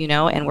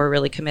 and we're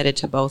really committed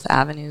to both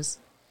avenues.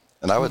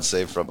 And I would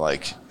say from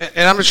And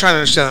I'm just trying to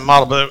understand the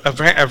model, but a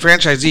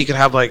franchisee could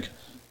have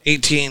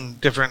 18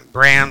 different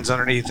brands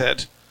underneath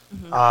it,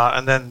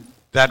 and then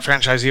that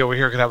franchisee over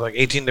here could have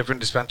 18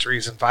 different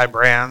dispensaries and 5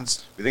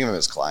 brands. we think of them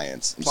as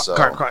clients. And so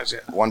Clients,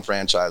 yeah. one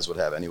franchise would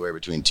have anywhere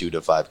between 2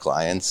 to 5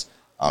 clients,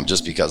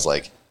 just because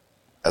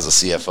as a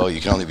CFO, you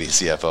can only be a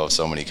CFO of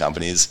so many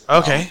companies.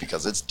 Okay.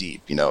 Because it's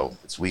deep,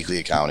 it's weekly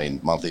accounting,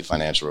 monthly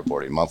financial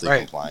reporting, monthly Right.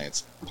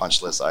 compliance,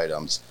 punch list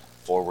items,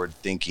 forward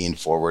thinking,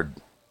 forward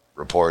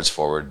reports,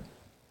 forward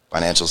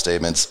financial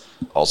statements,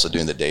 also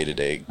doing the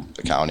day-to-day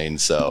accounting.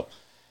 So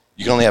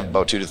you can only have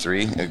about 2 to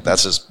 3.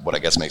 That's just what I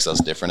guess makes us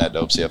different at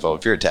Dope CFO.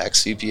 If you're a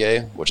tax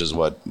CPA, which is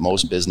what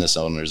most business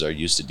owners are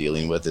used to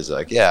dealing with, is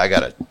I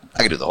can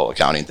do the whole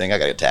accounting thing. I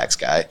got a tax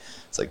guy.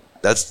 It's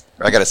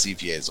I got a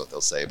CPA is what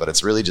they'll say, but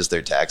it's really just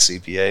their tax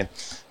CPA.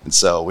 And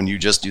so when you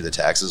just do the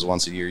taxes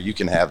once a year, you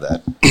can have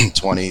that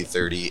 20,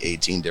 30,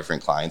 18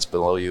 different clients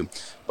below you.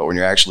 But when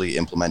you're actually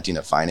implementing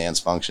a finance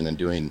function and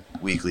doing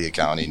weekly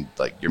accounting,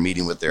 you're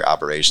meeting with their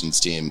operations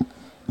team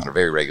on a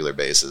very regular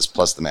basis,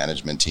 plus the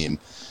management team.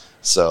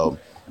 So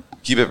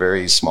keep it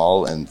very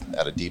small and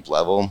at a deep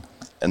level.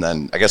 And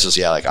then I guess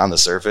on the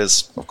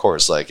surface, of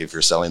course, if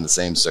you're selling the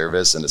same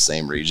service in the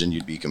same region,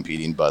 you'd be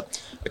competing. But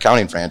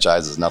accounting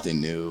franchise is nothing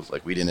new.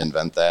 We didn't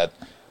invent that.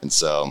 And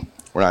so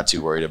we're not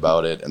too worried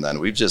about it. And then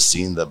we've just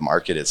seen the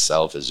market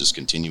itself is just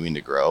continuing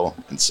to grow.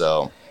 And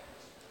so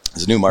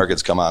as new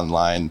markets come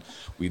online,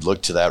 we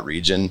look to that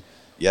region.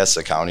 Yes,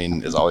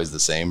 accounting is always the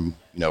same,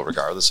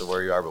 regardless of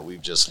where you are. But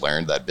we've just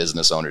learned that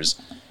business owners,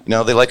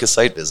 they like a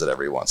site visit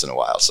every once in a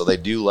while. So they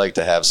do like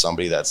to have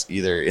somebody that's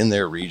either in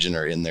their region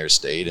or in their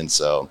state. And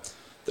so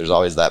there's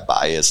always that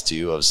bias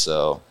too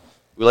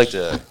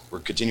we're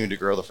continuing to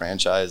grow the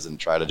franchise and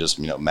try to just,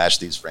 match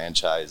these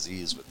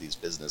franchisees with these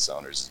business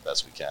owners as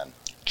best we can.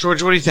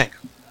 George, what do you think?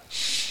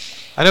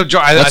 I know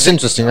George. That's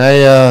interesting.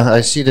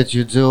 I see that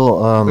you do. We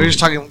were just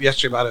talking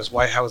yesterday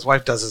about how his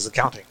wife does his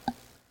accounting.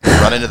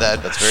 Run into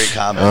that. That's very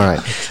common. All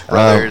right.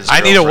 Brothers,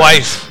 I need a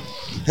wife.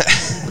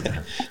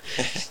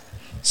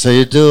 So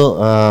you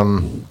do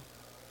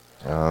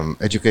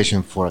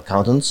education for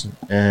accountants,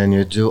 and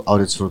you do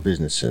audits for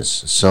businesses.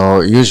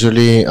 So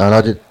usually an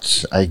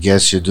audit, I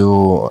guess you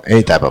do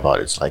any type of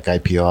audits, like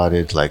IP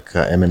audit, like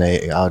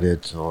M&A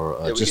audit,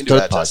 or just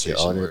third-party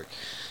audit.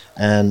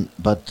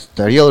 But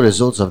the real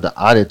results of the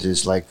audit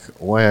is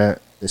where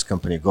this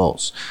company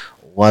goes,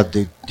 what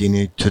they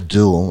need to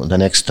do the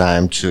next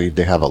time if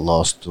they have a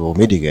loss to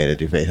mitigate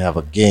it, if they have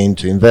a gain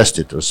to invest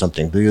it or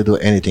something. Do you do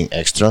anything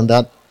extra on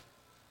that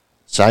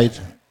side?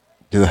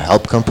 Do you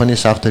help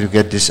companies after you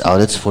get these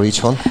audits for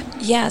each one?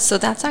 Yeah, so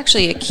that's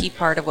actually a key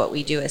part of what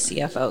we do as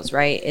CFOs,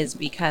 right? Is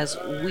because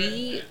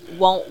we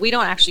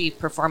don't actually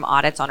perform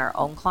audits on our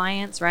own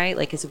clients, right?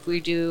 As if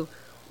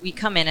we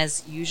come in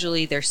as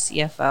usually their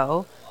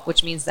CFO,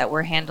 which means that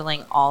we're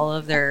handling all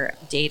of their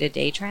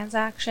day-to-day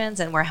transactions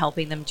and we're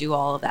helping them do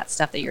all of that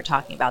stuff that you're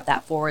talking about,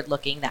 that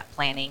forward-looking, that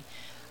planning.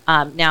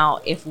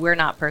 Now, if we're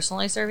not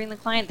personally serving the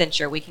client, then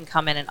sure, we can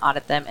come in and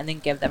audit them and then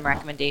give them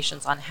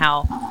recommendations on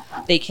how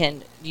they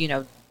can,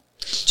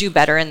 do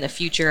better in the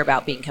future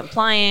about being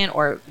compliant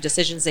or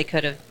decisions they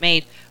could have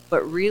made.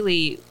 But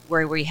really,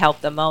 where we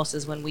help the most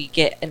is when we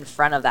get in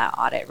front of that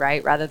audit,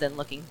 right? Rather than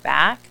looking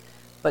back,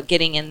 but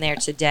getting in there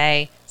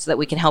today so that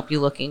we can help you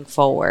looking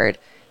forward.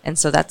 And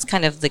so that's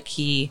kind of the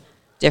key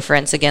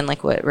difference. Again,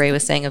 like what Ray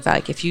was saying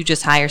about if you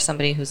just hire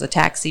somebody who's a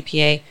tax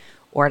CPA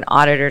or an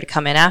auditor to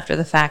come in after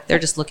the fact, they're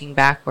just looking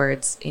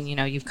backwards and,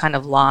 you've kind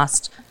of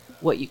lost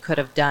what you could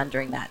have done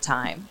during that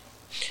time.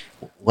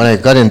 When I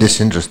got in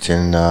this interest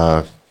in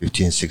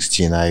 15,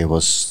 16, I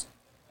was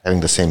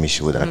having the same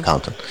issue with an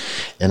accountant.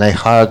 And I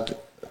hired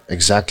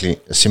exactly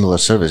similar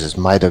services,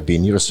 might have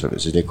been your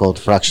services. They called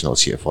fractional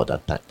CFO at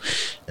that time.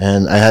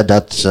 And I had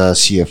that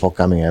CFO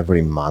coming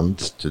every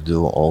month to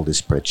do all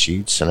these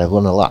spreadsheets, and I've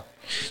learned a lot.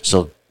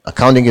 So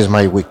accounting is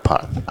my weak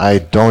part. I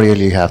don't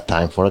really have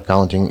time for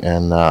accounting,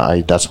 and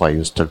that's why I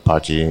use third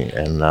party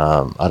and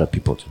other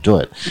people to do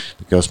it,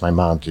 because my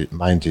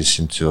mind is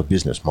into a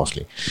business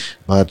mostly.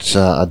 But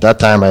at that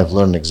time, I've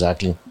learned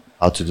exactly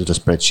how to do the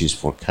spreadsheets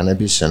for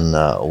cannabis and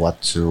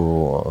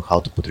how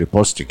to put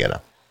reports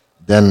together.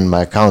 Then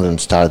my accountant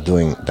started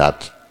doing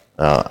that.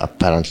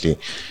 Apparently,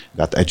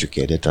 got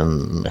educated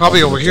and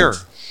Probably over here.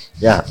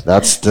 Yeah,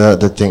 that's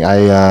the thing.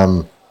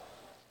 Have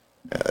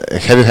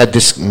you had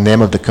this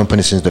name of the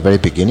company since the very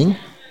beginning,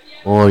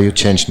 or you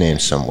changed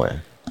names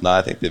somewhere? No,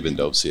 I think they've been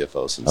Dope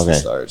CFO since the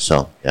start.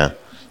 So yeah,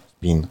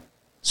 been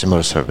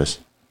similar service.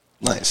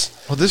 Nice.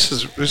 Well, this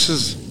is.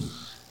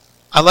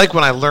 I like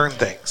when I learn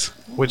things,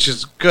 which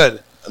is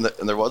good. And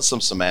there was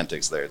some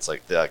semantics there. It's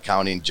like the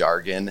accounting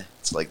jargon.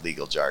 It's like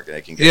legal jargon.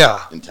 It can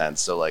get intense.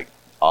 So like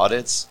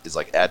audits is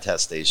like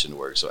attestation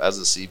work. So as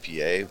a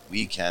CPA,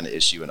 we can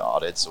issue an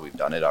audit. So we've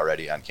done it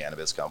already on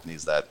cannabis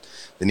companies that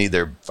they need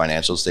their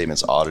financial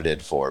statements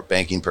audited for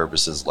banking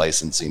purposes,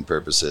 licensing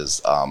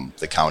purposes.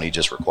 The county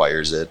just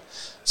requires it.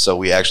 So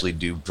we actually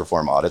do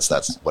perform audits.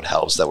 That's what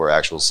helps that we're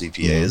actual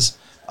CPAs.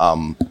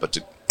 But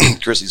to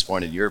Chrissy's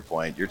point and your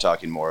point, you're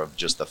talking more of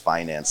just the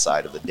finance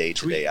side of the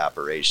day-to-day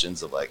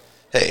operations of like,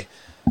 hey,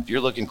 if you're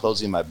looking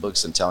closely at my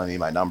books and telling me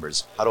my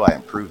numbers, how do I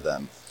improve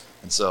them?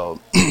 And so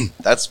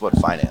that's what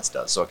finance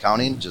does. So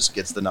accounting just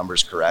gets the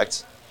numbers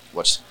correct,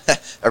 which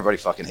everybody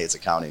fucking hates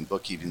accounting.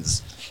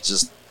 Bookkeeping's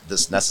just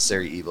this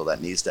necessary evil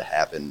that needs to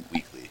happen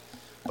weekly.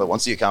 But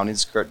once the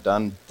accounting's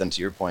done, then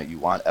to your point, you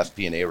want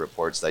FP&A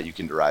reports that you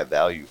can derive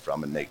value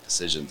from and make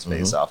decisions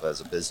based off as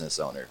a business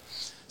owner.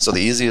 So the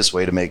easiest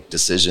way to make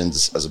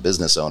decisions as a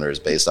business owner is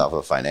based off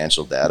of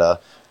financial data.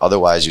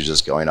 Otherwise, you're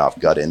just going off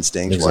gut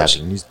instinct.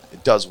 Exactly.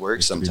 It does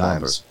work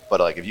sometimes,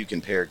 but like if you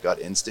can pair gut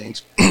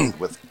instinct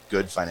with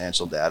good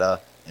financial data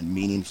and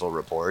meaningful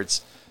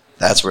reports,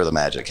 that's where the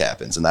magic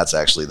happens. And that's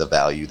actually the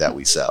value that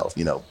we sell.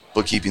 You know,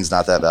 bookkeeping's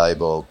not that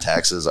valuable.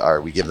 Taxes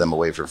we give them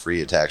away for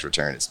free, a tax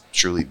return. It's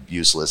truly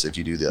useless if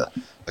you do the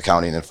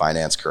accounting and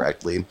finance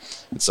correctly.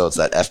 And so it's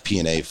that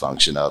FP&A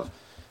function of,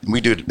 and we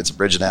do it's a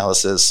bridge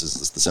analysis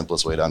is the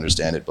simplest way to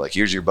understand it. But like,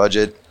 here's your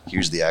budget,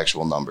 here's the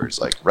actual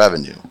numbers. Like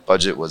revenue,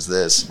 budget was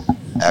this,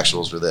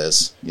 actuals were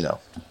this. You know,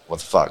 what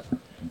the fuck?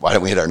 Why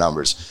don't we hit our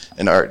numbers?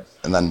 And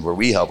then where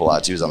we help a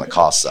lot too is on the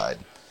cost side.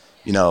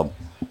 You know,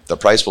 the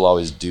price will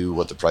always do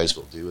what the price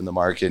will do in the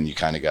market, and you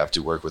kind of have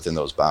to work within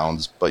those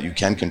bounds. But you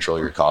can control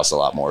your costs a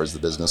lot more as the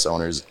business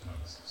owners.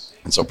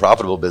 And so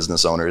profitable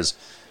business owners,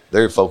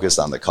 they're focused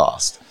on the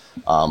cost.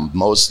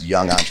 Most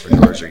young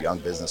entrepreneurs or young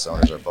business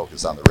owners are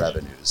focused on the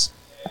revenues.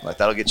 Like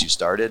that'll get you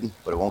started,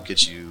 but it won't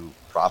get you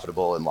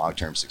profitable and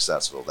long-term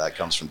successful. That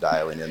comes from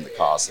dialing in the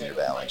costs in your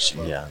balance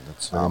sheet. Yeah,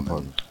 that's very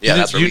important. Yeah,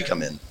 that's where we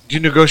come in. Do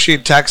you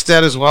negotiate tax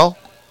debt as well?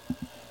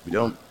 We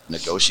don't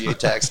negotiate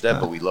tax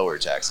debt, but we lower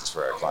taxes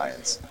for our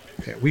clients.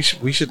 Okay, we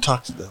should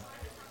talk to them.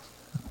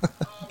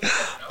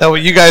 No,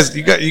 you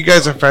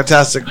guys are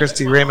fantastic,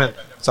 Christy, Raymond.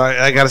 Sorry,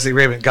 I got to say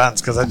Raymond Guns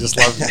because I just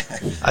love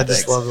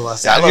love the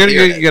last name.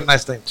 You got a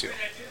nice name too.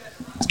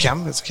 It's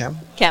Chem. It's Chem.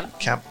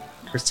 Chem.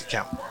 Christy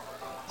Chem.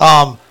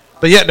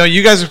 But yeah, no,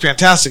 you guys are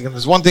fantastic, and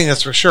there's one thing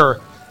that's for sure.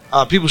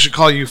 People should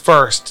call you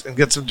first and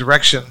get some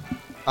direction.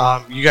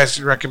 You guys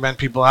can recommend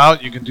people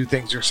out. You can do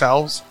things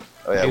yourselves.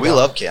 Oh yeah, we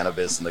love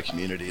cannabis in the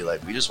community.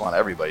 Like we just want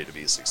everybody to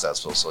be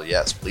successful. So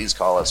yes, please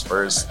call us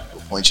first.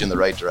 We'll point you in the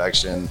right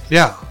direction.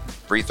 Yeah.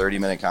 Free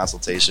 30-minute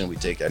consultation. We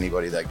take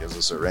anybody that gives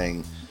us a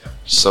ring.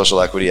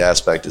 Social equity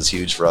aspect is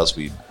huge for us.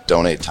 We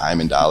donate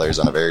time and dollars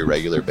on a very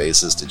regular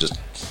basis to just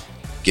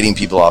getting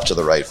people off to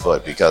the right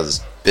foot, because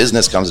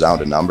business comes down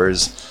to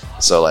numbers.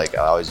 So like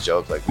I always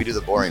joke, like we do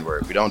the boring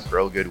work. We don't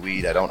grow good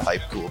weed. I don't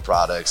hype cool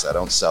products. I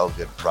don't sell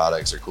good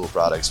products or cool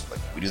products.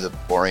 Like we do the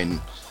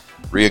boring,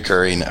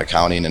 reoccurring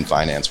accounting and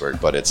finance work,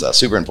 but it's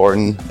super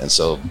important. And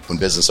so when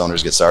business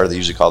owners get started, they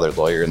usually call their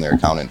lawyer and their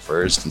accountant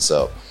first. And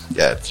so,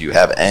 yeah, if you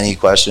have any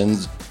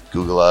questions,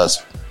 Google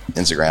us,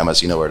 Instagram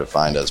us, you know where to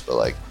find us. But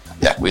like,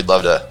 yeah, we'd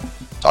love to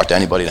talk to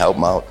anybody and help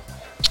them out.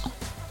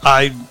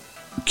 I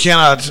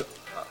cannot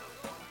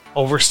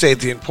understate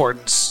the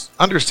importance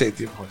of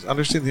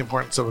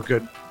a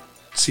good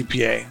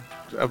CPA,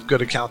 of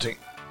good accounting.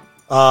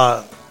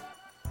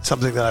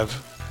 Something that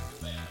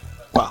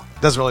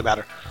it doesn't really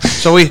matter.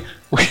 So we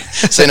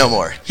say no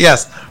more.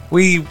 Yes,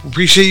 we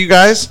appreciate you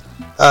guys.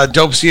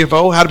 Dope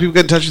CFO. How do people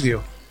get in touch with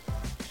you?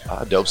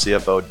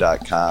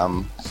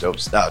 DopeCFO.com,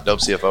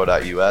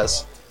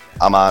 DopeCFO.us.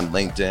 I'm on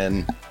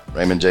LinkedIn,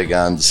 Raymond J.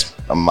 Guns.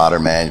 I'm a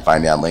modern man. You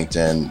find me on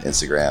LinkedIn,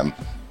 Instagram,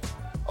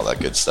 all that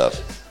good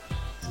stuff.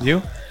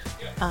 You?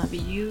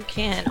 You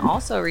can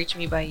also reach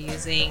me by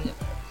using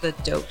the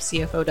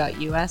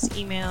dopecfo.us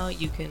email.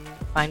 You can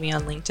find me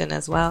on LinkedIn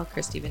as well,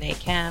 Christy Vinay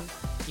Cam.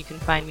 You can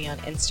find me on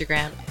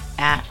Instagram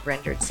at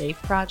Rendered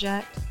Safe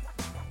Project.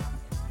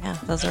 Yeah,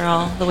 those are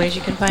all the ways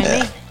you can find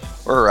me.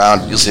 we're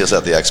around. You'll see us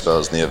at the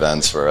expos and the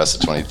events for the rest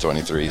of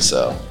 2023.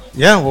 So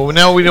Yeah, well,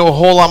 now we know a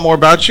whole lot more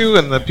about you,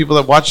 and the people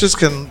that watch this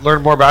can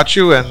learn more about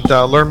you and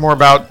learn more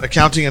about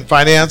accounting and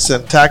finance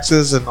and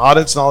taxes and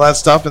audits and all that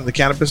stuff in the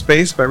cannabis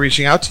space by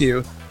reaching out to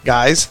you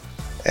guys.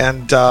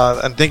 And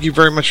thank you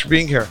very much for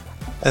being here.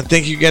 And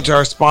thank you again to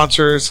our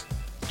sponsors,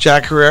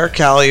 Jack Herrera,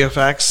 Cali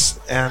FX,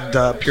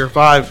 and Pure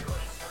 5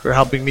 for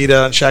helping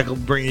Mita and Shackle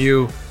bring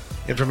you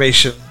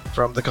information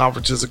from the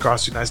conferences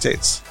across the United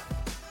States.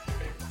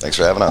 thanks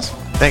for having us.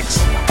 Thanks.